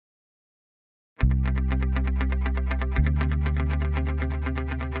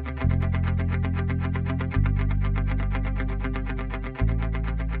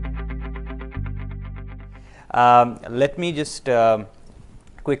Let me just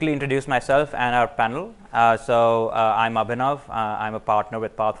quickly introduce myself and our panel. I'm Abhinav. I'm a partner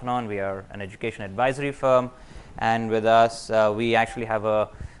with Parthenon. We are an education advisory firm, and with us we actually have a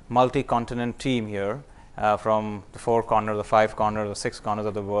multi-continent team here from the 4 corners, the 5 corners, the 6 corners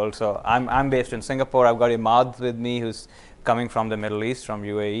of the world. So I'm based in Singapore. I've got Imad with me, who's coming from the Middle East, from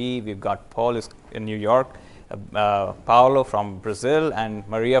UAE. We've got Paulo in New York, Paulo from Brazil, and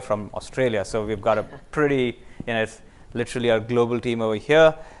Maria from Australia. So we've got a pretty, it's literally our global team over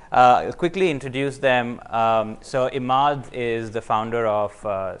here. Quickly introduce them. So Imad is the founder of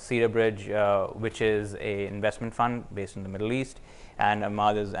Cedarbridge, which is an investment fund based in the Middle East. And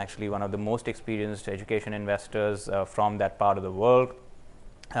Imad is actually one of the most experienced education investors from that part of the world.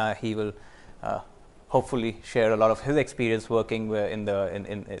 He will hopefully share a lot of his experience working in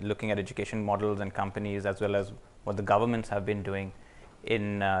looking at education models and companies, as well as what the governments have been doing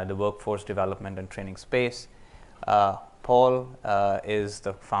in the workforce development and training space. Paul is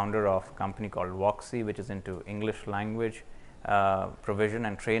the founder of a company called Voxy, which is into English language provision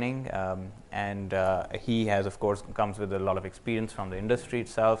and training, and he has, of course, comes with a lot of experience from the industry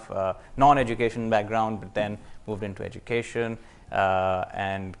itself, non-education background, but then moved into education,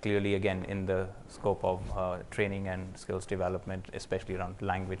 and clearly again in the scope of training and skills development, especially around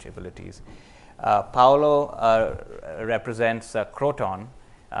language abilities. Paulo represents Kroton,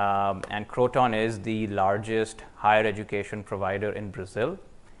 and Kroton is the largest higher education provider in Brazil,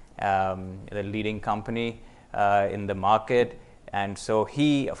 the leading company in the market. And so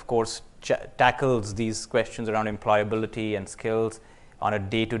he, of course, tackles these questions around employability and skills on a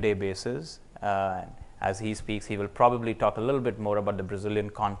day-to-day basis. As he speaks, he will probably talk a little bit more about the Brazilian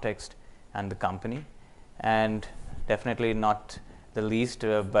context and the company. And definitely not the least,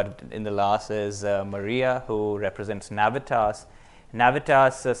 but in the last is Maria, who represents Navitas.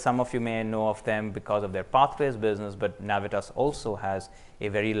 Navitas, some of you may know of them because of their pathways business, but Navitas also has a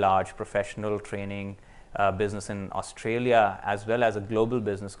very large professional training business in Australia, as well as a global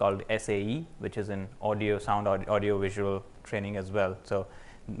business called SAE, which is in audio visual training as well. So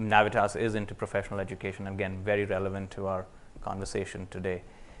Navitas is into professional education, again very relevant to our conversation today.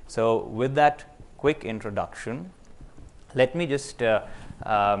 So with that quick introduction, let me just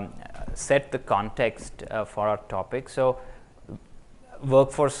set the context for our topic. So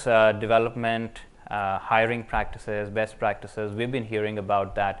workforce development, hiring practices, best practices, we've been hearing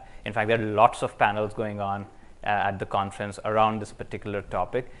about that. In fact, there are lots of panels going on at the conference around this particular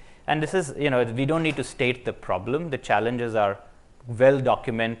topic. And this is, we don't need to state the problem. The challenges are well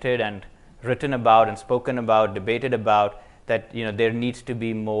documented and written about and spoken about, debated about, that there needs to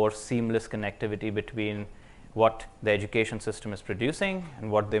be more seamless connectivity between what the education system is producing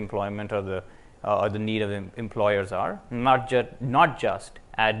and what the employment or the need of employers are, not just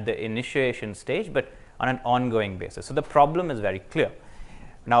at the initiation stage, but on an ongoing basis. So the problem is very clear.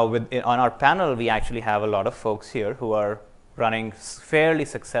 Now, on our panel, we actually have a lot of folks here who are running fairly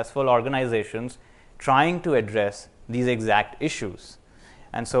successful organizations trying to address these exact issues.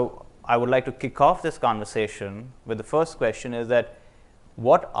 And so I would like to kick off this conversation with the first question is that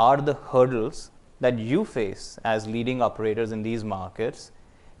what are the hurdles that you face as leading operators in these markets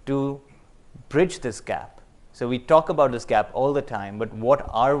to bridge this gap? So we talk about this gap all the time, but what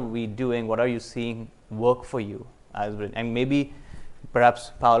are we doing? What are you seeing work for you? And maybe,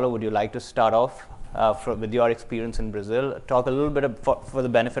 perhaps, Paulo, would you like to start off with your experience in Brazil? Talk a little bit for the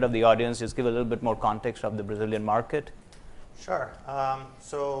benefit of the audience, just give a little bit more context of the Brazilian market. Sure.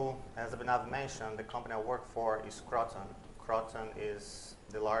 So as Abhinav mentioned, the company I work for is Kroton. Kroton is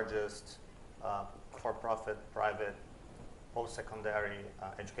the largest for-profit private post-secondary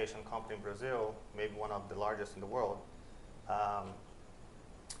education company in Brazil, maybe one of the largest in the world,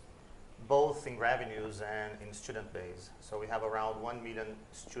 both in revenues and in student base. So we have around 1 million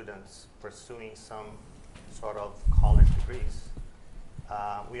students pursuing some sort of college degrees.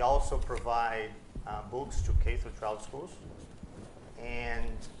 We also provide books to K-12 schools.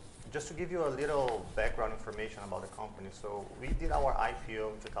 And just to give you a little background information about the company, so we did our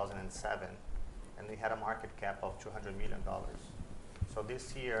IPO in 2007, and we had a market cap of $200 million. So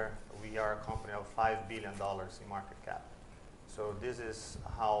this year, we are a company of $5 billion in market cap. So this is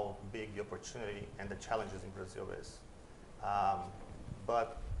how big the opportunity and the challenges in Brazil is.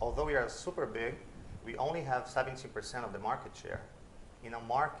 But although we are super big, we only have 17% of the market share in a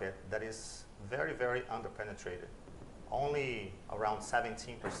market that is very, very underpenetrated. Only around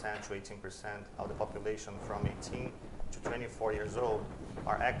 17% to 18% of the population from 18 to 24 years old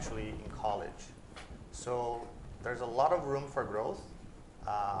are actually in college. So there's a lot of room for growth,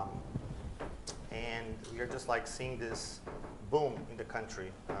 and we are just like seeing this boom in the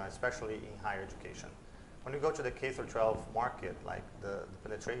country, especially in higher education. When you go to the K through 12 market, like the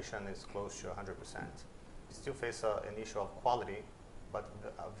penetration is close to 100%. We still face an issue of quality, but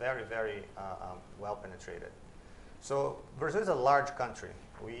very, very well penetrated. So Brazil is a large country.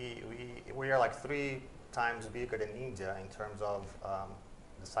 We are like 3 times bigger than India in terms of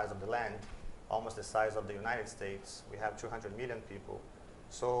the size of the land, almost the size of the United States. We have 200 million people.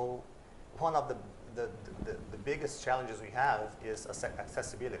 So one of the biggest challenges we have is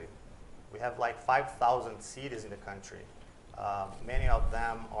accessibility. We have like 5,000 cities in the country. Many of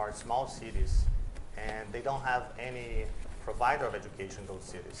them are small cities, and they don't have any provider of education in those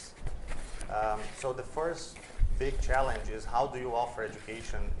cities. So the first big challenge is, how do you offer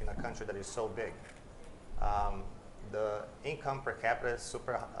education in a country that is so big? The income per capita is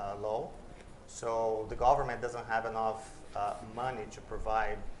super low, so the government doesn't have enough money to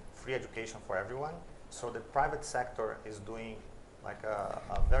provide free education for everyone. So the private sector is doing like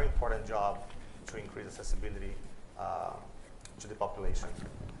a very important job to increase accessibility to the population.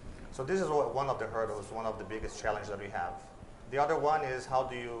 So this is one of the hurdles, one of the biggest challenges that we have. The other one is, how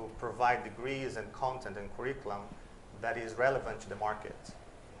do you provide degrees and content and curriculum that is relevant to the market?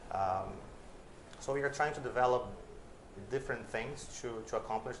 So we are trying to develop different things to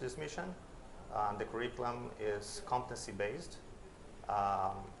accomplish this mission. The curriculum is competency-based,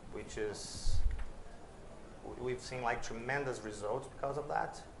 which is, we've seen like tremendous results because of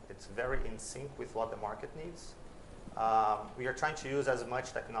that. It's very in sync with what the market needs. We are trying to use as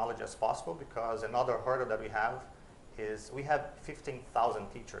much technology as possible, because another hurdle that we have is we have 15,000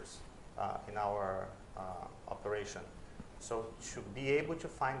 teachers in our operation. So to be able to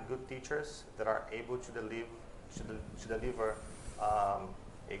find good teachers that are able to deliver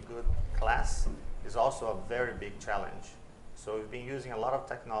a good class is also a very big challenge. So we've been using a lot of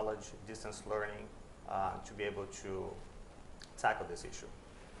technology, distance learning, to be able to tackle this issue.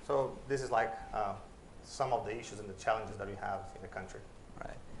 So this is like some of the issues and the challenges that we have in the country.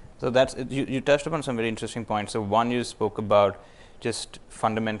 Right. So that's, you touched upon some very interesting points. So one, you spoke about just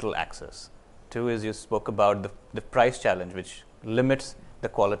fundamental access. 2 is you spoke about the price challenge, which limits the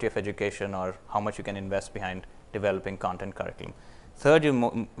quality of education or how much you can invest behind developing content curriculum.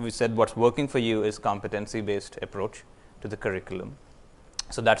 3rd, we said what's working for you is competency-based approach to the curriculum.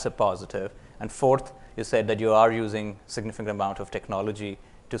 So that's a positive. And 4th, you said that you are using significant amount of technology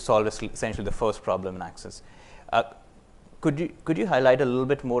to solve essentially the first problem in access. Could you highlight a little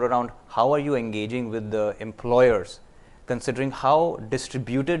bit more around how are you engaging with the employers, considering how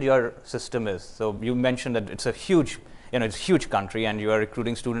distributed your system is? So you mentioned that it's a huge, it's a huge country, and you are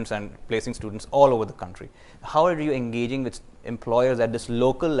recruiting students and placing students all over the country. How are you engaging with employers at this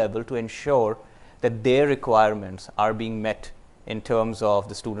local level to ensure that their requirements are being met in terms of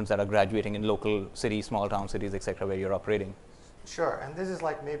the students that are graduating in local cities, small town cities, etc., where you're operating? Sure, and this is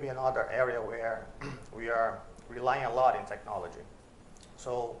like maybe another area where we are relying a lot in technology.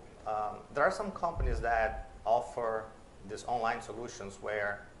 So there are some companies that offer these online solutions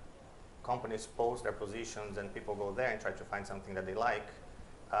where companies post their positions and people go there and try to find something that they like.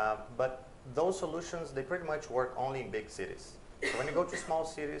 But those solutions, they pretty much work only in big cities. So when you go to small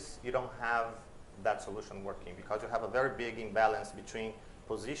cities, you don't have that solution working, because you have a very big imbalance between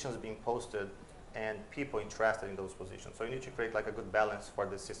positions being posted and people interested in those positions. So you need to create like a good balance for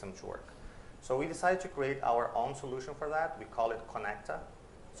the system to work. So we decided to create our own solution for that. We call it Connecta.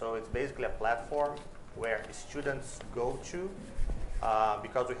 So it's basically a platform where students go to,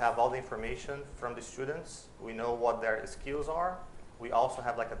 because we have all the information from the students. We know what their skills are. We also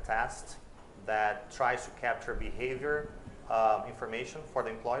have like a test that tries to capture behavior information for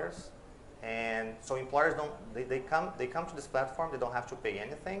the employers. And so employers they come to this platform, they don't have to pay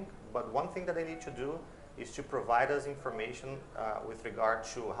anything, but one thing that they need to do is to provide us information with regard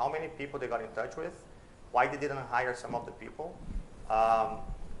to how many people they got in touch with, why they didn't hire some of the people,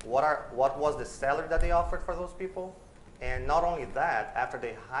 what was the salary that they offered for those people, and not only that, after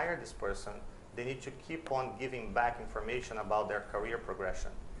they hire this person, they need to keep on giving back information about their career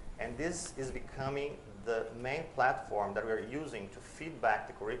progression. And this is becoming the main platform that we're using to feed back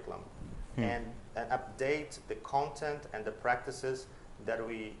the curriculum and update the content and the practices that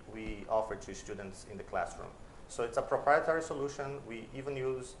we offer to students in the classroom. So it's a proprietary solution. We even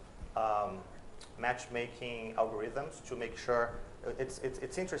use matchmaking algorithms to make sure.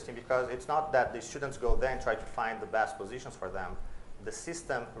 It's interesting because it's not that the students go there and try to find the best positions for them. The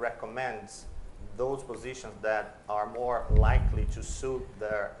system recommends those positions that are more likely to suit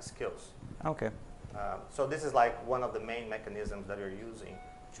their skills. Okay. So this is like one of the main mechanisms that you're using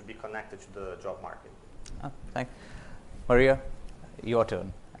to be connected to the job market. Thanks. Maria, your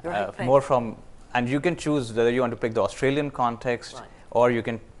turn. Right, More from, and you can choose whether you want to pick the Australian context, right, or you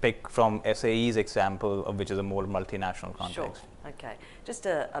can pick from SAE's example, of which is a more multinational context. Sure. Okay. Just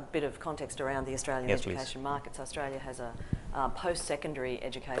a bit of context around the Australian education market. So Australia has a post-secondary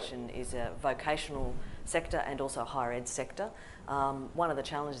education is a vocational sector and also a higher ed sector. One of the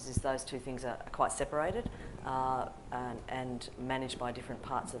challenges is those two things are quite separated and managed by different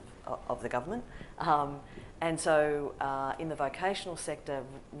parts of the government. And so in the vocational sector,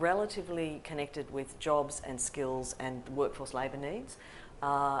 relatively connected with jobs and skills and workforce labour needs,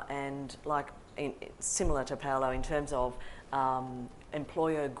 and similar to Paulo in terms of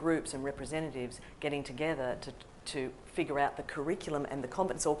employer groups and representatives getting together to figure out the curriculum and the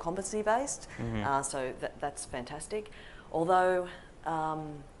it's all competency based, so that's fantastic. Although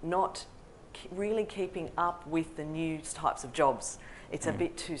not really keeping up with the new types of jobs. It's a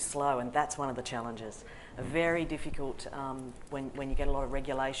bit too slow, and that's one of the challenges. Very difficult when you get a lot of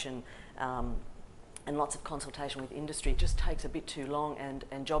regulation and lots of consultation with industry. It just takes a bit too long,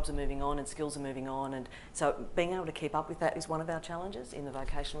 and jobs are moving on and skills are moving on, and so being able to keep up with that is one of our challenges in the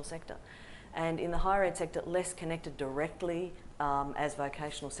vocational sector. And in the higher ed sector, less connected directly as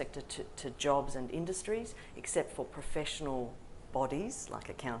vocational sector to jobs and industries, except for professional bodies like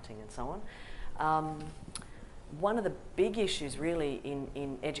accounting and so on. One of the big issues really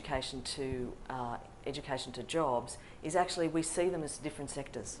in education to jobs is actually we see them as different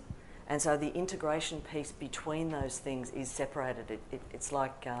sectors. And so the integration piece between those things is separated. It's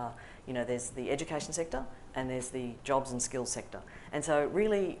like, there's the education sector and there's the jobs and skills sector. And so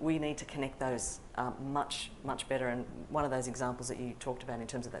really we need to connect those much, much better. And one of those examples that you talked about in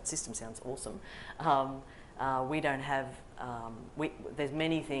terms of that system sounds awesome. We don't have, there's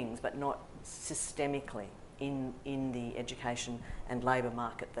many things, but not systemically in the education and labour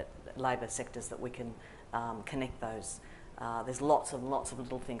market, labour sectors that we can connect those. There's lots and lots of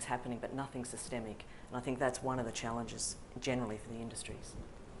little things happening, but nothing systemic. And I think that's one of the challenges generally for the industries.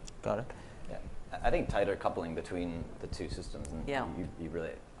 Got it. Yeah, I think tighter coupling between the two systems, and yeah. you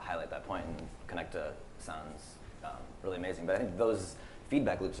really highlight that point, and Connecta sounds really amazing. But I think those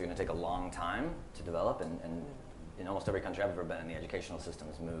feedback loops are going to take a long time to develop, and in almost every country I've ever been in, the educational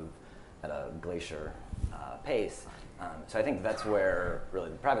systems move at a glacier pace. So I think that's where really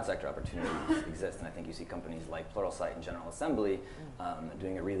the private sector opportunities exist, and I think you see companies like Pluralsight and General Assembly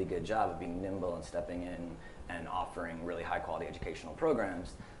doing a really good job of being nimble and stepping in and offering really high quality educational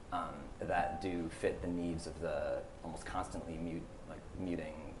programs that do fit the needs of the almost constantly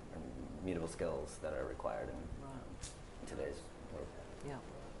mutable skills that are required in today's world. Yeah.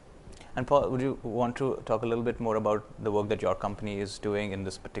 And Paul, would you want to talk a little bit more about the work that your company is doing in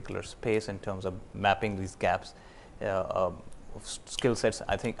this particular space in terms of mapping these gaps of skill sets?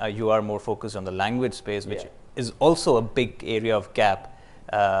 I think you are more focused on the language space, which is also a big area of gap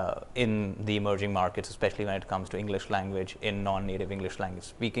in the emerging markets, especially when it comes to English language in non-native English language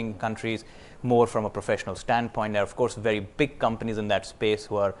speaking countries, more from a professional standpoint. There are, of course, very big companies in that space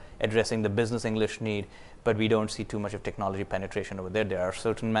who are addressing the business English need, but we don't see too much of technology penetration over there. There are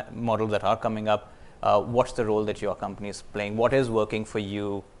certain models that are coming up. What's the role that your company is playing? What is working for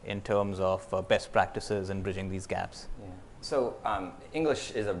you in terms of best practices and bridging these gaps? Yeah. So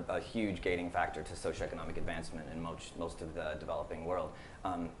English is a huge gating factor to socioeconomic advancement in most of the developing world.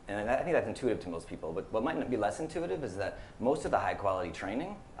 And I think that's intuitive to most people, but what might be less intuitive is that most of the high quality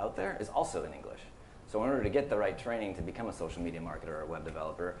training out there is also in English. So in order to get the right training to become a social media marketer or a web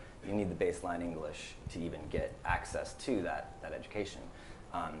developer, you need the baseline English to even get access to that education.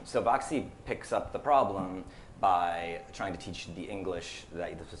 So Voxy picks up the problem by trying to teach the English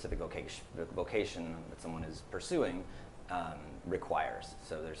that the specific vocation that someone is pursuing requires.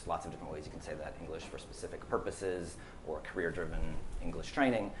 So there's lots of different ways you can say that: English for specific purposes or career-driven English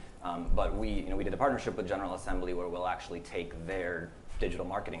training. But we did a partnership with General Assembly where we'll actually take their digital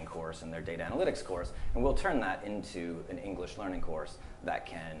marketing course and their data analytics course, and we'll turn that into an English learning course that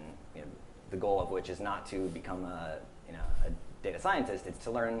can, the goal of which is not to become a data scientist, it's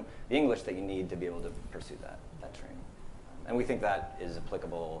to learn the English that you need to be able to pursue that training. And we think that is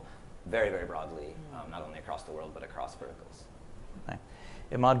applicable very, very broadly, not only across the world, but across verticals. Okay.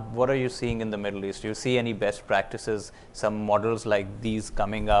 Imad, what are you seeing in the Middle East? Do you see any best practices, some models like these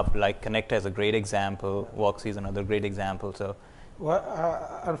coming up, like Connecta is a great example, Voxy is another great example. So,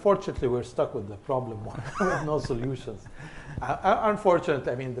 well, unfortunately, we're stuck with the problem with no solutions.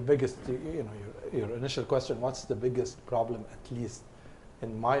 Unfortunately, I mean, the biggest, your initial question, what's the biggest problem, at least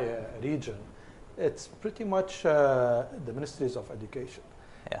in my region? It's pretty much the ministries of education,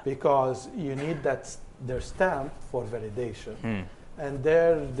 because you need their stamp for validation, and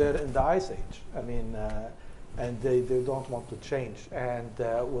they're in the ice age. I mean, and they don't want to change, and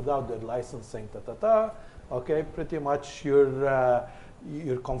without their licensing, Okay, pretty much you're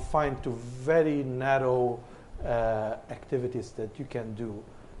confined to very narrow activities that you can do.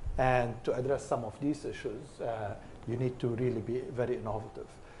 And to address some of these issues, you need to really be very innovative.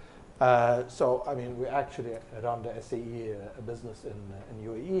 So, I mean, we actually run the SAE business in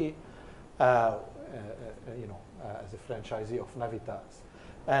UAE, you know, as a franchisee of Navitas.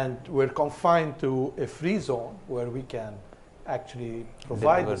 And we're confined to a free zone where we can actually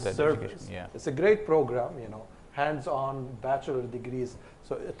provide the service. Yeah. It's a great program, you know, hands-on bachelor degrees.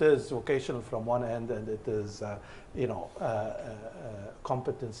 So it is vocational from one end, and it is, you know,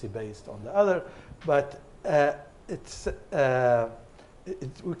 competency-based on the other. But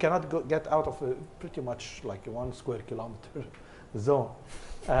we cannot get out of a pretty much like a 1 square kilometer zone.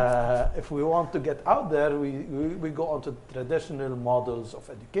 If we want to get out there, we go on to traditional models of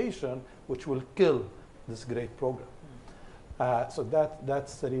education, which will kill this great program. So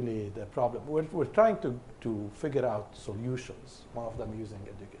that's really the problem. We're trying to figure out solutions. One of them using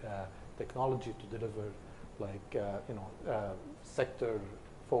technology to deliver, like you know,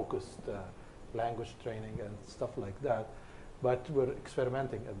 sector-focused language training and stuff like that. But we're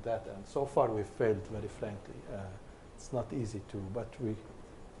experimenting at that end. So far, we've failed, very frankly. It's not easy to, but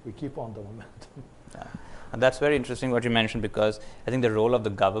we keep on the momentum. Yeah. And that's very interesting what you mentioned, because I think the role of the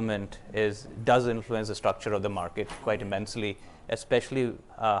government does influence the structure of the market quite immensely, especially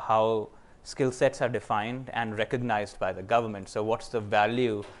how skill sets are defined and recognized by the government. So what's the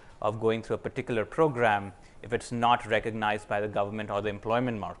value of going through a particular program if it's not recognized by the government or the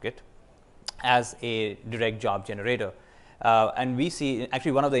employment market as a direct job generator? And we see,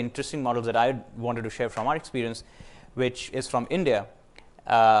 actually, one of the interesting models that I wanted to share from our experience, which is from India,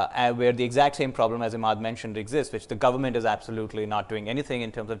 where the exact same problem as Imad mentioned exists, which the government is absolutely not doing anything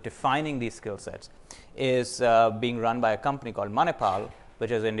in terms of defining these skill sets, is being run by a company called Mital,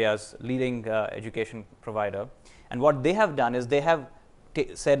 which is India's leading education provider. And what they have done is they have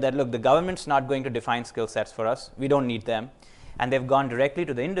said that, look, the government's not going to define skill sets for us. We don't need them. And they've gone directly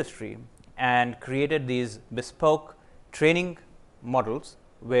to the industry and created these bespoke training models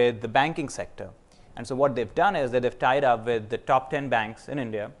with the banking sector. And so what they've done is that they've tied up with the top 10 banks in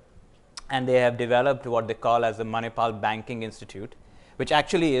India, and they have developed what they call as the Manipal Banking Institute, which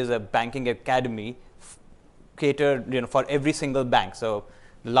actually is a banking academy catered, you know, for every single bank. So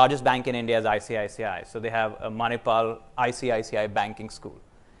the largest bank in India is ICICI. So they have a Manipal ICICI banking school,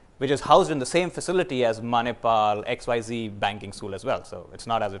 which is housed in the same facility as Manipal XYZ banking school as well. So it's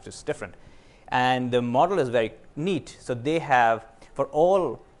not as if it's different. And the model is very neat. So they have, for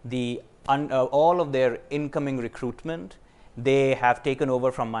all of their incoming recruitment, they have taken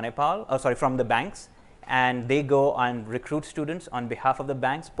over from from the banks, and they go and recruit students on behalf of the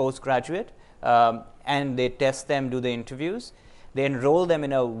banks postgraduate, and they test them, do the interviews. They enroll them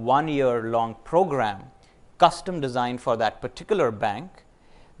in a 1-year-long program, custom designed for that particular bank.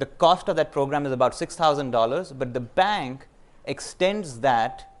 The cost of that program is about $6,000, but the bank extends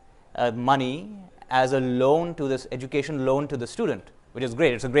that money as a loan to this education loan to the student, which is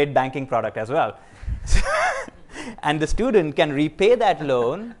great. It's a great banking product as well. And the student can repay that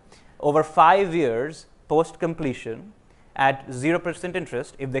loan over 5 years post completion at 0%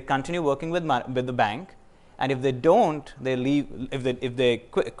 interest if they continue working with the bank. And if they don't, they leave. If they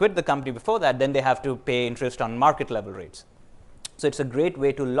quit the company before that, then they have to pay interest on market level rates. So it's a great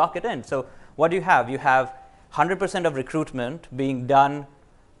way to lock it in. So what do you have? You have 100% of recruitment being done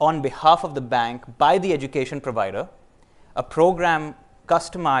on behalf of the bank by the education provider, a program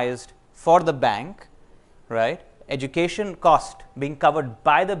customized for the bank, right? Education cost being covered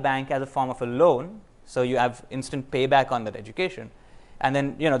by the bank as a form of a loan, so you have instant payback on that education. And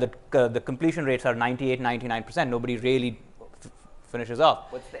then, you know, the completion rates are 98, 99%. Nobody really finishes off.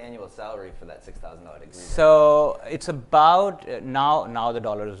 What's the annual salary for that $6,000 degree? So it's about now the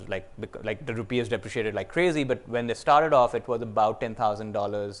dollar is like the rupee is depreciated like crazy, but when they started off, it was about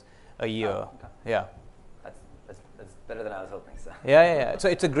 $10,000 a year. Oh, okay. Yeah. That's better than I was hoping. So. Yeah. So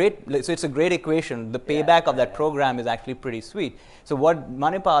it's a great equation. The payback of that program is actually pretty sweet. So what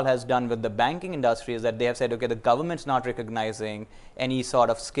Manipal has done with the banking industry is that they have said, okay, the government's not recognizing any sort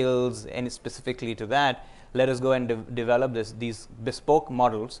of skills, any specifically to that. Let us go and develop these bespoke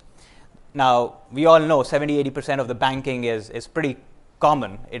models. Now, we all know 70-80% of the banking is pretty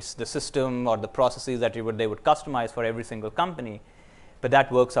common. It's the system or the processes that they would customize for every single company. But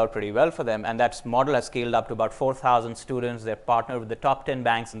that works out pretty well for them, and that model has scaled up to about 4,000 students. They're partnered with the top 10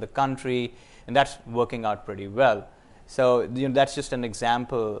 banks in the country, and that's working out pretty well. So that's just an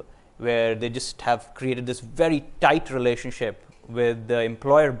example where they just have created this very tight relationship with the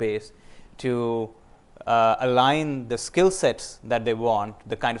employer base to align the skill sets that they want,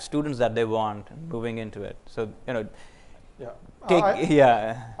 the kind of students that they want, moving into it. So, you know,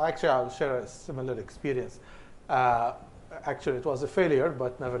 actually, I'll share a similar experience. Actually, it was a failure,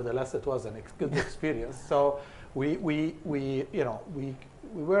 but nevertheless, it was a good experience. So we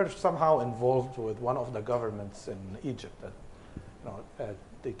were somehow involved with one of the governments in Egypt.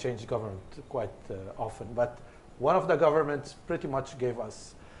 They changed government quite often, but one of the governments pretty much gave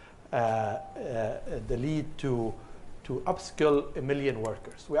us the lead to upskill 1 million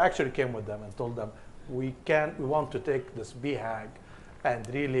workers. We actually came with them and told them we want to take this BHAG and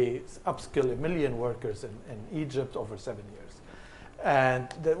really upskill 1 million workers in Egypt over 7 years. And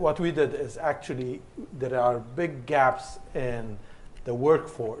what we did is actually there are big gaps in the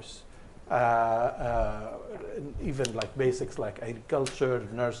workforce, even like basics like agriculture,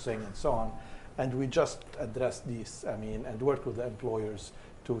 nursing, and so on. And we just addressed these, and worked with the employers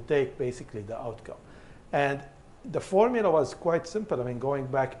to take basically the outcome. And the formula was quite simple. Going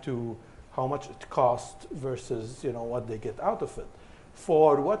back to how much it costs versus what they get out of it.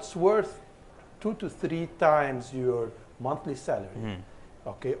 For what's worth 2 to 3 times your monthly salary,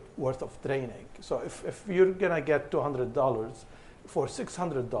 okay, worth of training. So if you're gonna get $200 for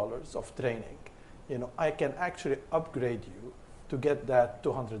 $600 of training, I can actually upgrade you to get that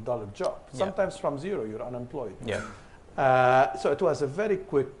 $200 job. Yeah. Sometimes from zero, you're unemployed. Yeah. So it was a very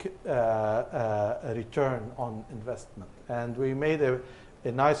quick return on investment. And we made a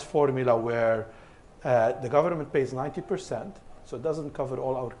nice formula where the government pays 90%, so it doesn't cover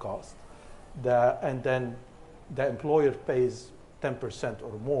all our costs. And then the employer pays 10%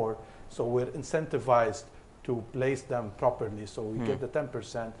 or more, so we're incentivized to place them properly, so we get the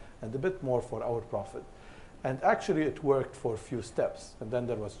 10% and a bit more for our profit. And actually it worked for a few steps, and then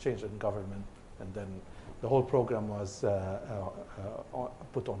there was change in government, and then the whole program was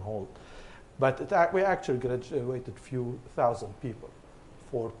put on hold. But we actually graduated a few thousand people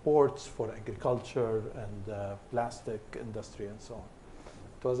for ports, for agriculture, and plastic industry, and so on.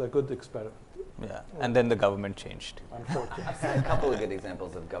 It was a good experiment. Yeah, and then the government changed. Unfortunately. I've seen a couple of good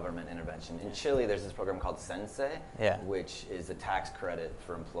examples of government intervention. In Chile, there's this program called Sensei, which is a tax credit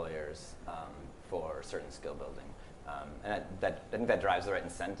for employers for certain skill building. And I think that drives the right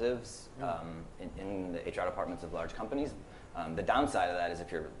incentives in the HR departments of large companies. The downside of that is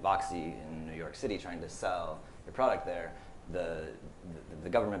if you're Voxy in New York City trying to sell your product there, the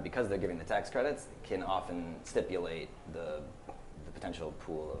government, because they're giving the tax credits, can often stipulate the potential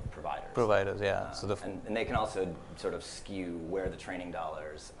pool of providers. Yeah. And they can also sort of skew where the training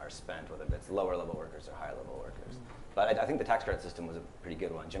dollars are spent, whether it's lower level workers or higher level workers. But I think the tax credit system was a pretty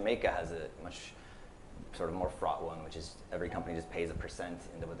good one. Jamaica has a much sort of more fraught one, which is every company just pays 1%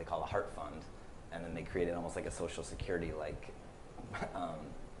 into what they call a heart fund, and then they created almost like a social security like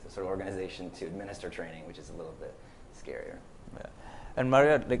sort of organization to administer training, which is a little bit scarier. Yeah. And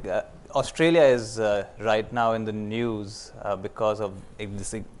Maria, Australia is right now in the news because of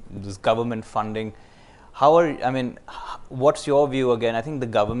this government funding. What's your view again? I think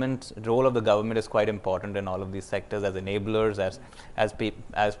the role of the government is quite important in all of these sectors as enablers,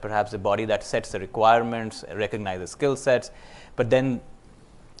 as perhaps the body that sets the requirements, recognizes skill sets, but then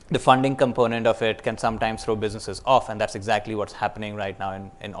the funding component of it can sometimes throw businesses off, and that's exactly what's happening right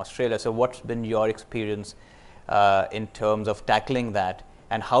now in Australia. So what's been your experience in terms of tackling that,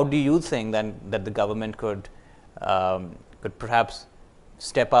 and how do you think then that the government could perhaps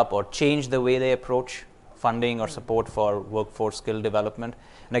step up or change the way they approach funding or support for workforce skill development?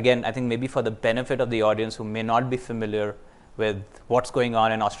 And again, I think maybe for the benefit of the audience who may not be familiar with what's going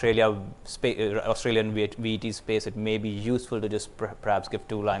on in Australian VET space, it may be useful to just perhaps give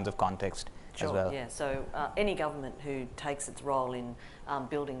 2 lines of context. Sure, as well. Yeah. So any government who takes its role in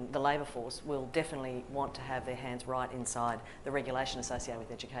building the labour force will definitely want to have their hands right inside the regulation associated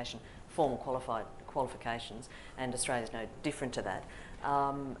with education, formal qualifications, and Australia's no different to that.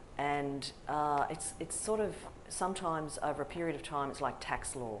 It's sort of sometimes over a period of time, it's like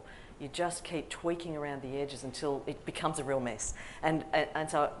tax law. You just keep tweaking around the edges until it becomes a real mess. And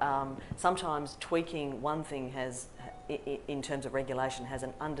so sometimes tweaking one thing has, in terms of regulation, has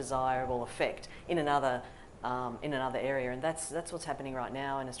an undesirable effect in another area, and that's what's happening right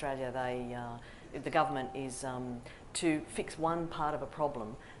now in Australia. The government is to fix one part of a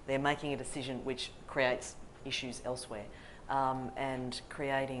problem, they're making a decision which creates issues elsewhere, and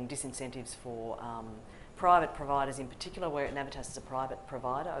creating disincentives for private providers in particular, where Navitas is a private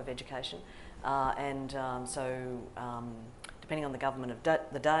provider of education, so depending on the government of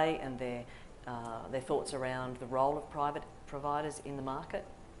the day and their thoughts around the role of private providers in the market,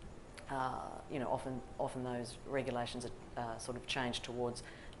 often those regulations are sort of changed towards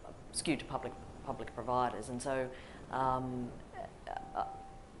skewed to public providers. And so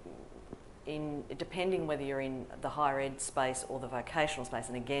depending whether you're in the higher ed space or the vocational space,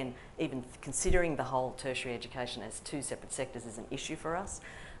 and again, even considering the whole tertiary education as two separate sectors is an issue for us.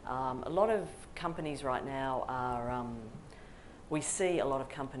 A lot of companies right now are, we see a lot of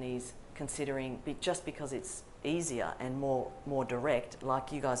companies considering, just because it's easier and more direct,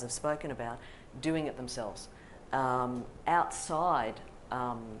 like you guys have spoken about, doing it themselves outside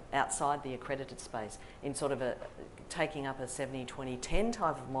the accredited space, in sort of taking up a 70-20-10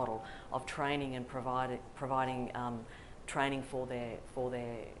 type of model of training and providing training for their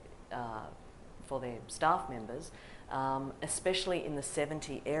staff members, especially in the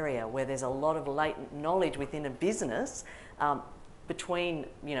 70 area where there's a lot of latent knowledge within a business. Between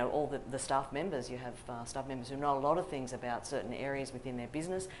all the staff members, you have staff members who know a lot of things about certain areas within their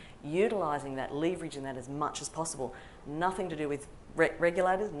business, utilising that, leveraging that as much as possible. Nothing to do with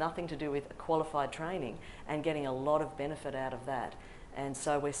regulators, nothing to do with qualified training, and getting a lot of benefit out of that. And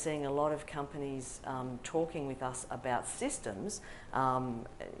so we're seeing a lot of companies talking with us about systems,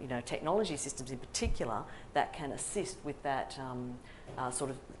 technology systems in particular, that can assist with that sort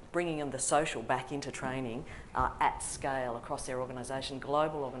of bringing the social back into training at scale across their organisation,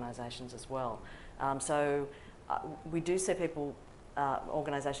 global organisations as well. We do see people,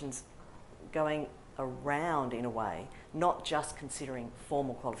 organisations going around in a way, not just considering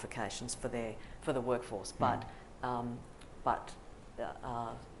formal qualifications for the workforce, but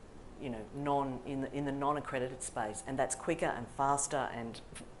in the non-accredited space, and that's quicker and faster and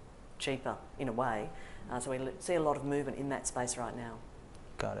cheaper in a way. So we see a lot of movement in that space right now.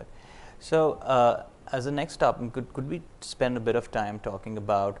 Got it. So as a next topic, could we spend a bit of time talking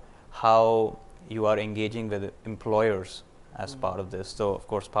about how you are engaging with employers as part of this? So of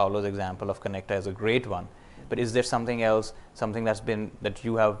course, Paulo's example of Connecta is a great one, but is there something else, something that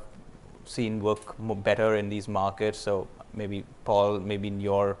you have seen work better in these markets? So maybe Paul, maybe in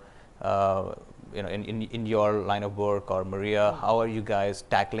your in your line of work, or Maria, how are you guys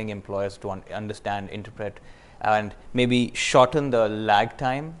tackling employers to understand, interpret, and maybe shorten the lag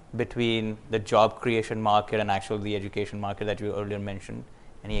time between the job creation market and actually the education market that you earlier mentioned?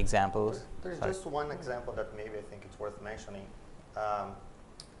 Any examples? There's just one example that maybe I think it's worth mentioning.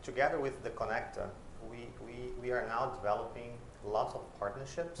 Together with the Connecta, we are now developing lots of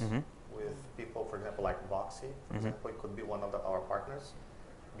partnerships with people, for example, like Voxy, for example, it could be one of our partners.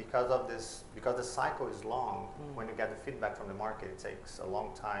 Because of this, because the cycle is long, when you get the feedback from the market, it takes a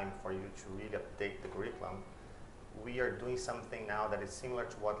long time for you to really update the curriculum. We are doing something now that is similar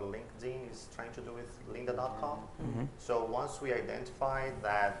to what LinkedIn is trying to do with lynda.com. So once we identify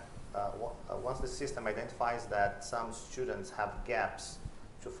that, once the system identifies that some students have gaps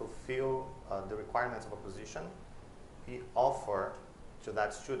to fulfill the requirements of a position, we offer to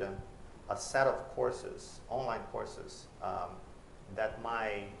that student a set of courses, online courses, that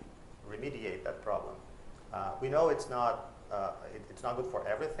might remediate that problem. We know it's not good for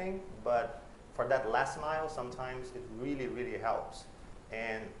everything, but for that last mile, sometimes it really, really helps.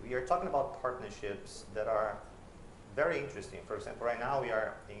 And we are talking about partnerships that are very interesting. For example, right now we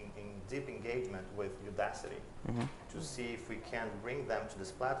are in deep engagement with Udacity to see if we can bring them to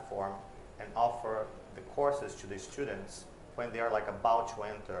this platform and offer the courses to the students when they are like about to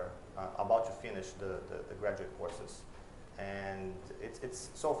enter, about to finish the graduate courses. And it's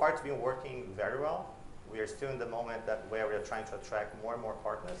so far it's been working very well. We are still in the moment where we are trying to attract more and more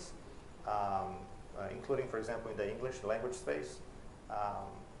partners, including, for example, in the English language space.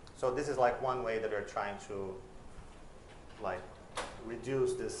 So this is like one way that we're trying to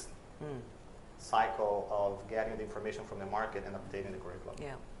reduce this cycle of getting the information from the market and updating the curriculum.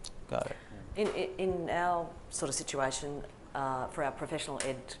 Yeah. Got it. In our sort of situation, for our professional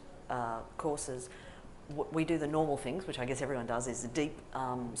ed courses, we do the normal things, which I guess everyone does, is a deep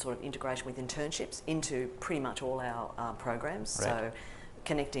sort of integration with internships into pretty much all our programs. Right. So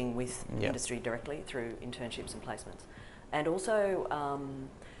connecting with industry directly through internships and placements. And also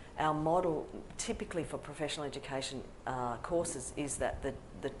our model typically for professional education courses is that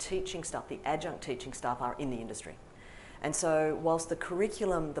the teaching staff, the adjunct teaching staff, are in the industry. And so whilst the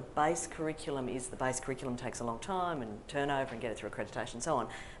curriculum, the base curriculum takes a long time and turnover and get it through accreditation and so on,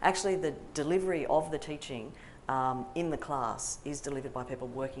 actually the delivery of the teaching in the class is delivered by people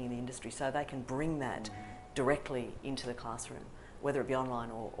working in the industry, so they can bring that directly into the classroom, whether it be online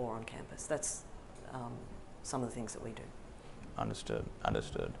or on campus. That's some of the things that we do. Understood.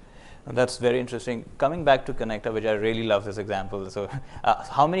 Understood. And that's very interesting. Coming back to Connector, which I really love this example. So,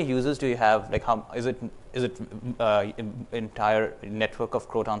 how many users do you have? Like, how is it entire network of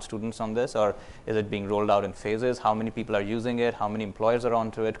Kroton students on this, or is it being rolled out in phases? How many people are using it? How many employers are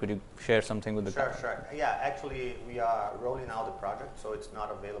onto it? Could you share something with the Sure, sure. Yeah, actually, we are rolling out the project, so it's not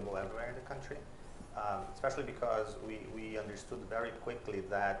available everywhere in the country. Especially because we understood very quickly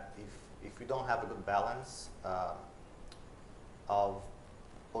that if we don't have a good balance of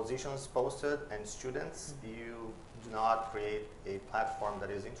positions posted and students, you do not create a platform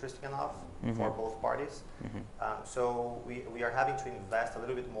that is interesting enough for both parties. So we are having to invest a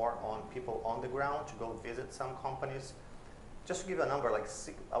little bit more on people on the ground to go visit some companies. Just to give you a number, like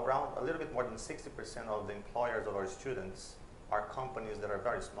around a little bit more than 60% of the employers of our students are companies that are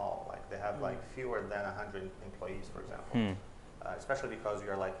very small, like they have like fewer than 100 employees, for example. Especially because we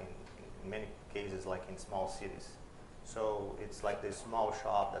are like in many cases like in small cities. So it's like this small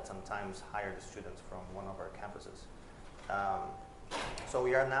shop that sometimes hire the students from one of our campuses. So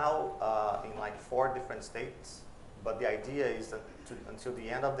we are now in like 4 different states, but the idea is that until the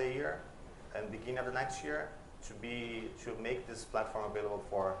end of the year and beginning of the next year, to make this platform available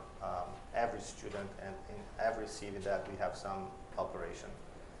for every student and in every city that we have some operation.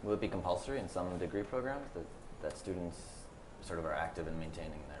 Will it be compulsory in some degree programs that students sort of are active in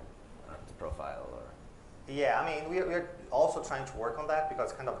maintaining their profile? Or? Yeah, I mean, we're also trying to work on that because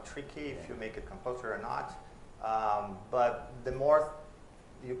it's kind of tricky if you make it compulsory or not. But the more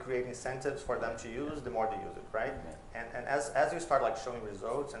you create incentives for them to use, the more they use it, right? Yeah. And as you start like showing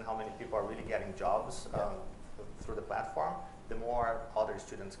results and how many people are really getting jobs through the platform, the more other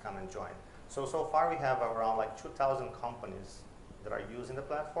students come and join. So far we have around like 2,000 companies that are using the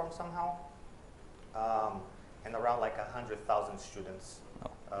platform somehow, and around like 100,000 students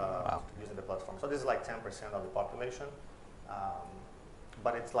using the platform. So this is like 10% of the population,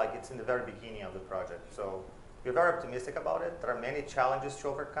 but it's in the very beginning of the project. So we're very optimistic about it. There are many challenges to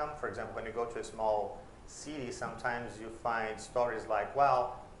overcome. For example, when you go to a small city, sometimes you find stories like,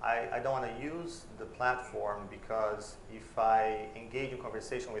 well, I don't want to use the platform because if I engage in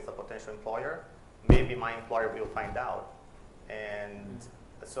conversation with a potential employer, maybe my employer will find out. And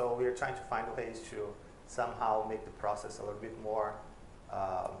so we're trying to find ways to somehow make the process a little bit more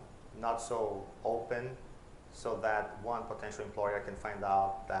not so open, so that one potential employer can find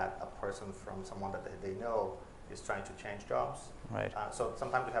out that a person from someone that they know is trying to change jobs. Right. So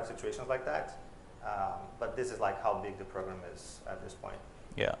sometimes we have situations like that, but this is like how big the program is at this point.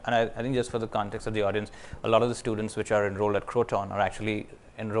 Yeah, and I think just for the context of the audience, a lot of the students which are enrolled at Kroton are actually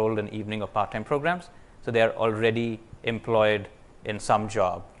enrolled in evening or part-time programs, so they are already employed in some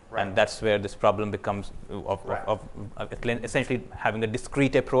job. Right. And that's where this problem becomes of essentially having a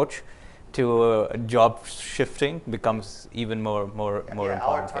discrete approach to job shifting becomes even more important.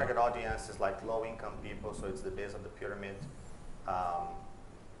 Our target audience is like low-income people, so it's the base of the pyramid. And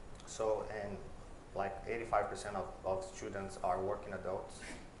like 85% of students are working adults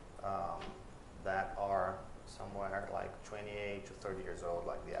that are somewhere like 28 to 30 years old,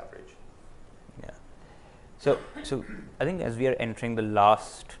 like the average. Yeah. So I think as we are entering the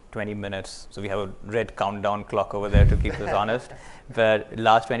last 20 minutes, so we have a red countdown clock over there to keep us honest, but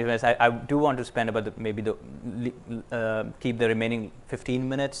last 20 minutes, I do want to spend about keep the remaining 15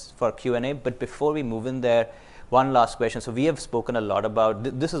 minutes for Q&A, but before we move in there, one last question. So we have spoken a lot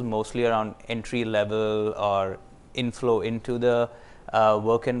about, this is mostly around entry level or inflow into the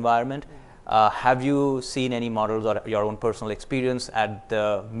work environment. Have you seen any models or your own personal experience at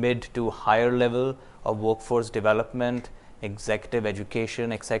the mid to higher level of workforce development, executive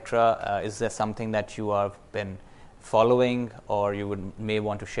education, etc.? Is there something that you have been following or you may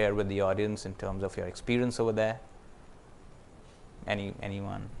want to share with the audience in terms of your experience over there?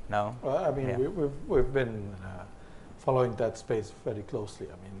 Anyone? No? Well, I mean, we've been following that space very closely.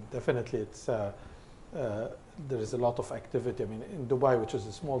 I mean, definitely it's there is a lot of activity. I mean, in Dubai, which is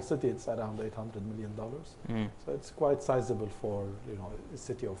a small city, it's around $800 million. So it's quite sizable for a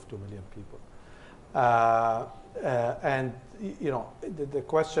city of 2 million people. And the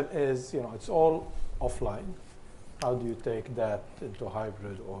question is, it's all offline. How do you take that into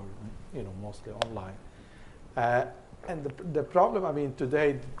hybrid or mostly online? And the problem, I mean,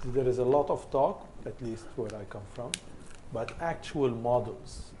 today there is a lot of talk, at least where I come from, but actual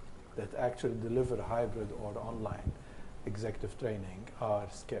models that actually deliver hybrid or online executive training are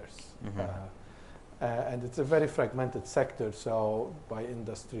scarce. And it's a very fragmented sector, so by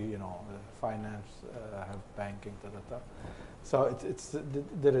industry, finance, have banking, So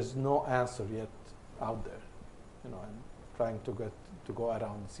there is no answer yet out there, and trying to go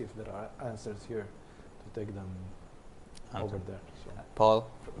around and see if there are answers here to take them over there. So.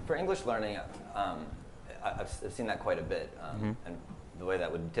 Paul? For English learning, I've seen that quite a bit. And the way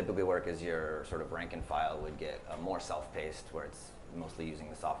that would typically work is your sort of rank and file would get more self-paced, where it's mostly using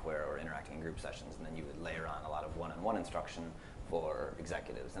the software or interacting in group sessions, and then you would layer on a lot of one-on-one instruction for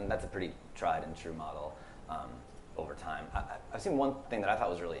executives. And that's a pretty tried and true model over time. I've seen one thing that I thought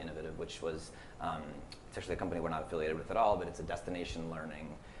was really innovative, which was, it's actually a company we're not affiliated with at all, but it's a destination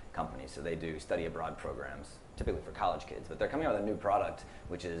learning company. So they do study abroad programs, typically for college kids, but they're coming out with a new product,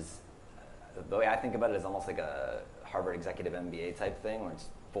 which is, the way I think about it is almost like a Harvard executive MBA type thing, where it's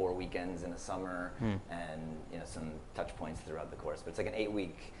 4 weekends in the summer and some touch points throughout the course. But it's like an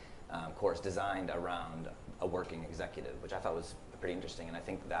 8-week course designed around a working executive, which I thought was pretty interesting. And I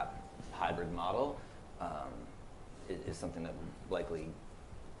think that hybrid model is something that would likely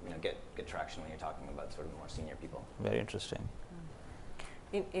get traction when you're talking about sort of more senior people. Very interesting.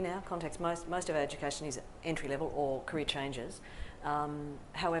 In our context, most of our education is entry level or career changes.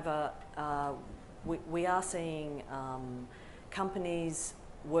 However, we are seeing companies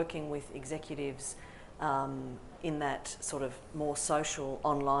working with executives in that sort of more social,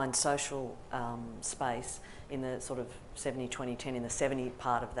 online social space, in the sort of 70-20-10, in the 70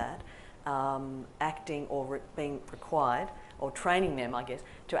 part of that, acting or being required, or training them, I guess,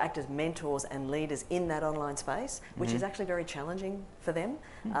 to act as mentors and leaders in that online space, which is actually very challenging for them,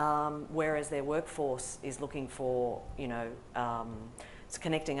 whereas their workforce is looking for, it's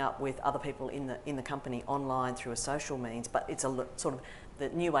connecting up with other people in the company online through a social means, but it's a sort of the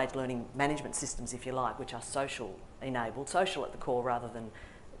new age learning management systems, if you like, which are social enabled, social at the core rather than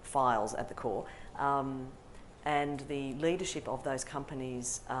files at the core. And the leadership of those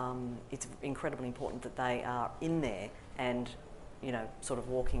companies, it's incredibly important that they are in there and, sort of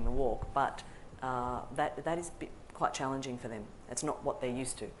walking the walk. But that is quite challenging for them. It's not what they're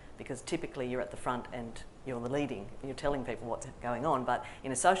used to, because typically you're at the front and you're the leading, you're telling people what's going on. But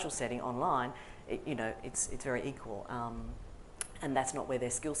in a social setting online, it's very equal, and that's not where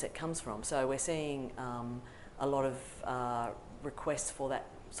their skill set comes from. So we're seeing a lot of requests for that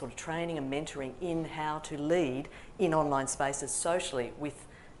sort of training and mentoring in how to lead in online spaces socially with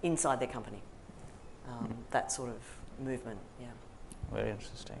inside their company. That sort of movement, yeah. Very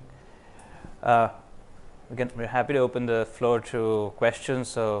interesting. We're happy to open the floor to questions,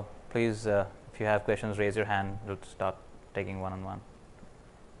 so please, if you have questions, raise your hand. We'll start taking one-on-one.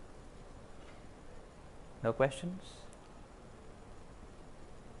 No questions?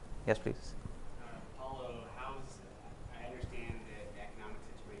 Yes, please. Paulo, I understand that the economic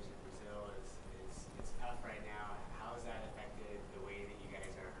situation in Brazil is tough right now. How has that affected the way that you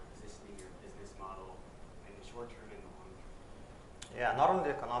guys are positioning your business model in the short term and the long term? Yeah, not only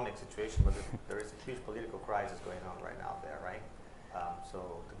the economic situation, but there is a huge political crisis going on right now there, right?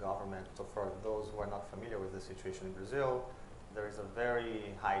 So the government, so for those who are not familiar with the situation in Brazil, there is a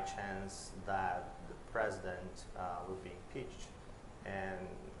very high chance that the president will be impeached. And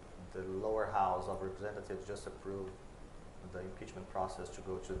the lower house of representatives just approved the impeachment process to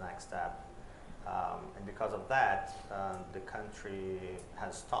go to the next step. And because of that, the country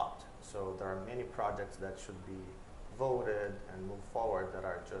has stopped. So there are many projects that should be voted and move forward that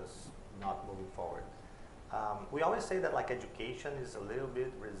are just not moving forward. We always say that education is a little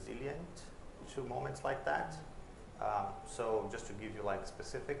bit resilient to moments like that. So just to give you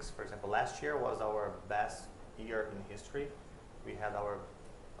specifics, for example, last year was our best year in history. We had our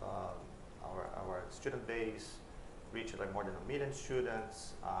student base reached more than 1 million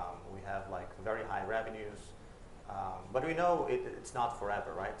students. We have very high revenues, but we know it's not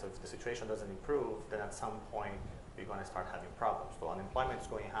forever, right? So if the situation doesn't improve, then at some point we're going to start having problems. So unemployment is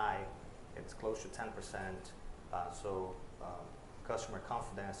going high; it's close to 10%. So customer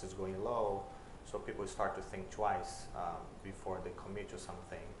confidence is going low. So people start to think twice before they commit to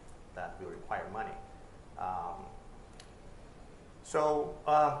something that will require money. So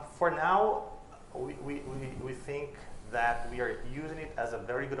for now, we think that we are using it as a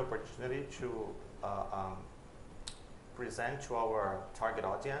very good opportunity to present to our target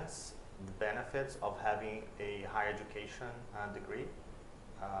audience the benefits of having a higher education degree.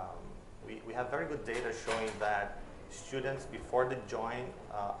 We have very good data showing that students, before they join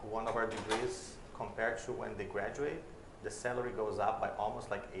one of our degrees compared to when they graduate, the salary goes up by almost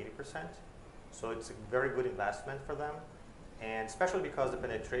 80%. So it's a very good investment for them. And especially because the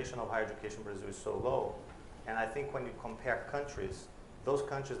penetration of higher education in Brazil is so low. And I think when you compare countries, those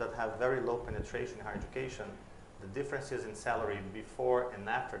countries that have very low penetration in higher education, the differences in salary before and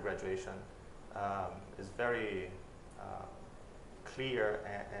after graduation is very clear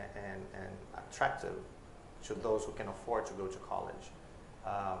and attractive to those who can afford to go to college.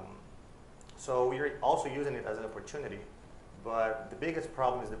 So we're also using it as an opportunity But the biggest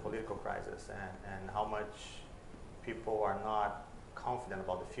problem is the political crisis and how much people are not confident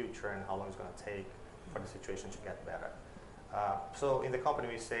about the future and how long it's going to take for the situation to get better. So in the company,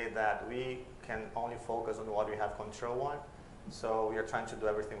 we say that we can only focus on what we have control on. So we are trying to do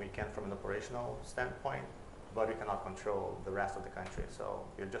everything we can from an operational standpoint, but we cannot control the rest of the country. So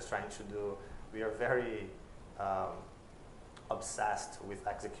we're just trying to do, we are very obsessed with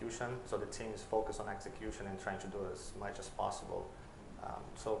execution. So the team is focused on execution and trying to do as much as possible.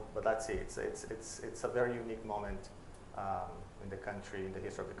 But let's see, it's a very unique moment in the country, in the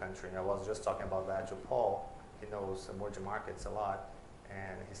history of the country. I was just talking about that to Paul. He knows emerging markets a lot,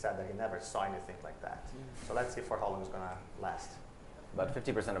 and he said that he never saw anything like that. So let's see for how long it's going to last. About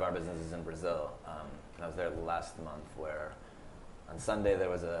 50% of our business is in Brazil. I was there last month, where on Sunday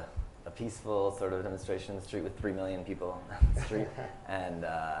there was a peaceful sort of demonstration in the street with 3 million people on the street, and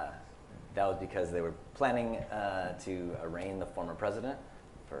that was because they were planning to arraign the former president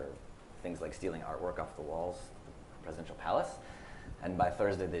for things like stealing artwork off the walls of the presidential palace. And by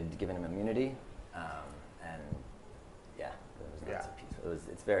Thursday, they'd given him immunity. And yeah, it was not so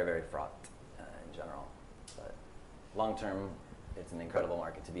peaceful. It's very, very fraught in general. But long term, it's an incredible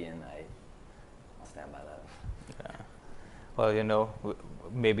market to be in. I'll stand by that. Yeah. Well, you know,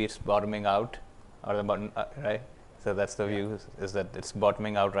 maybe it's bottoming out, or right? So that's the view, is that it's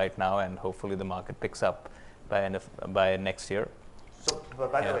bottoming out right now, and hopefully the market picks up by next year. So,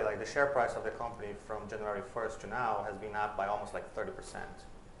 but by the way, like the share price of the company from January 1st to now has been up by almost like 30%.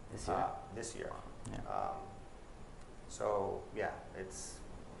 This year. Yeah. So yeah,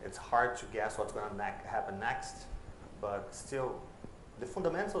 it's hard to guess what's going to happen next, but still, the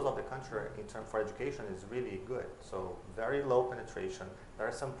fundamentals of the country in terms for education is really good. So very low penetration. There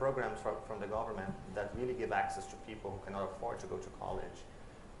are some programs from the government that really give access to people who cannot afford to go to college.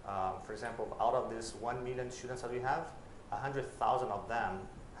 For example, out of this 1 million students that we have, 100,000 of them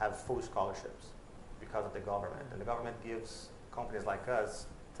have full scholarships because of the government. And the government gives companies like us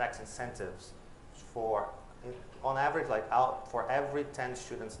tax incentives for, on average, like for every 10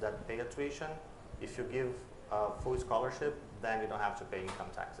 students that pay a tuition, if you give a full scholarship, then you don't have to pay income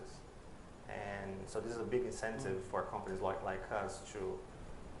taxes. And so this is a big incentive for companies like us to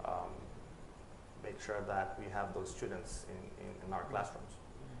make sure that we have those students in our classrooms.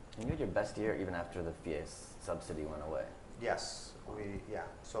 And you had your best year even after the FIES subsidy went away. Yes,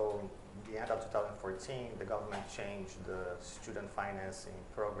 So the end of 2014, the government changed the student financing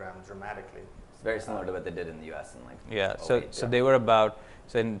program dramatically. It's very similar to what they did in the US in like so they were about,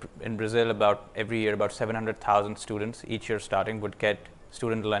 in Brazil, about every year about 700,000 students each year starting would get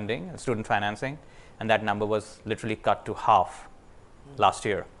student lending and student financing, and that number was literally cut to half last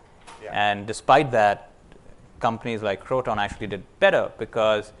year. Yeah. And despite that, companies like Kroton actually did better,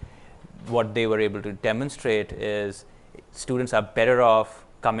 because what they were able to demonstrate is students are better off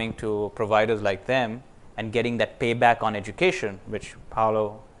coming to providers like them and getting that payback on education, which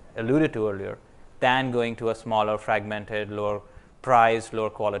Paulo alluded to earlier, than going to a smaller, fragmented, lower priced, lower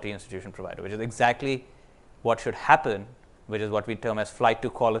quality institution provider, which is exactly what should happen, which is what we term as flight to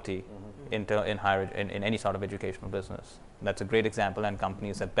quality in any sort of educational business. That's a great example, and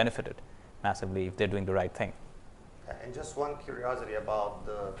companies have benefited massively if they're doing the right thing. And just one curiosity about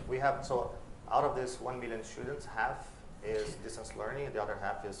so out of this 1 million students, half is distance learning, and the other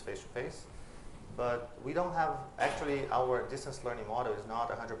half is face-to-face. But we don't have, actually our distance learning model is not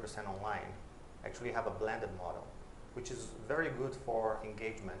 100% online. Actually we have a blended model, which is very good for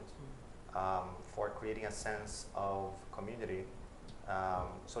engagement, for creating a sense of community.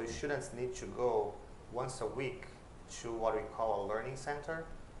 So students need to go once a week to what we call a learning center.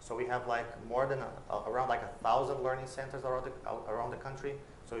 So we have like more than around like 1,000 learning centers around the country.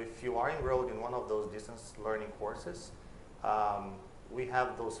 So if you are enrolled in one of those distance learning courses, we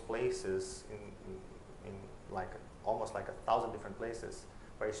have those places in like almost like 1,000 different places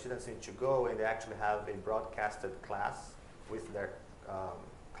where students need to go, and they actually have a broadcasted class with their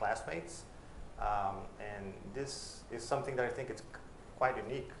classmates. And this is something that I think it's quite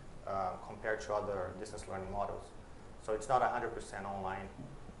unique compared to other distance learning models. So it's not 100% online,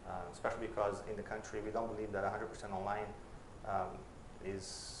 especially because in the country we don't believe that 100% online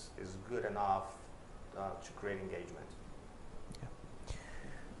is good enough to create engagement. Yeah.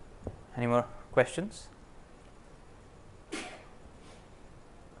 Any more questions?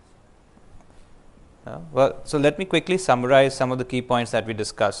 Well, so let me quickly summarize some of the key points that we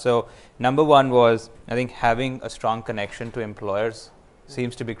discussed. So number one was, I think, having a strong connection to employers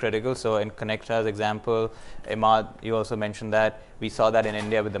seems to be critical. So in Connecta's example, Imad, you also mentioned that. We saw that in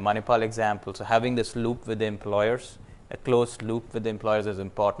India with the Manipal example. So having this loop with the employers, a closed loop with the employers is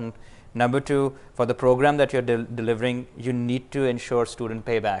important. Number two, for the program that you're delivering, you need to ensure student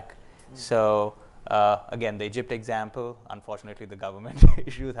payback. So again, the Egypt example, unfortunately, the government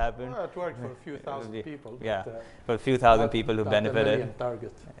issues happened. Well, it worked for a few thousand people. Yeah, but, for a few thousand people who not benefited. A million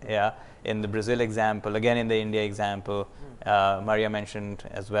target. Yeah, in the Brazil example, again in the India example, Maria mentioned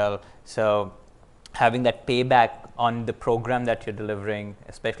as well. So having that payback on the program that you're delivering,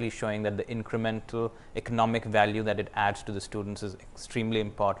 especially showing that the incremental economic value that it adds to the students is extremely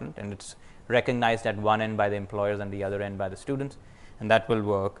important, and it's recognized at one end by the employers and the other end by the students, and that will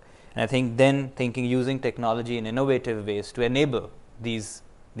work. And I think then using technology in innovative ways to enable these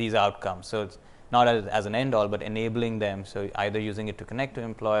outcomes. So it's not as an end all, but enabling them. So either using it to connect to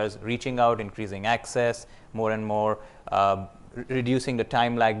employers, reaching out, increasing access more and more, reducing the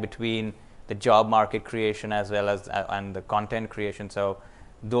time lag between the job market creation as well as and the content creation. So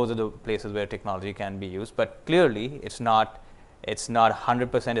those are the places where technology can be used. But clearly, it's not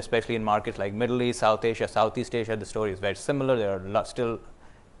 100%, especially in markets like Middle East, South Asia, Southeast Asia. The story is very similar. There are still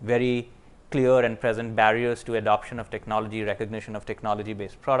very clear and present barriers to adoption of technology, recognition of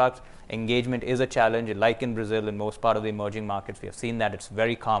technology-based products. Engagement is a challenge. Like in Brazil, in most part of the emerging markets, we have seen that it's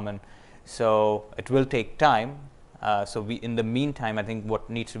very common. So it will take time. So in the meantime, I think what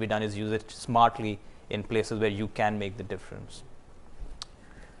needs to be done is use it smartly in places where you can make the difference.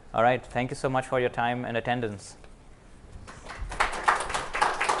 All right. Thank you so much for your time and attendance.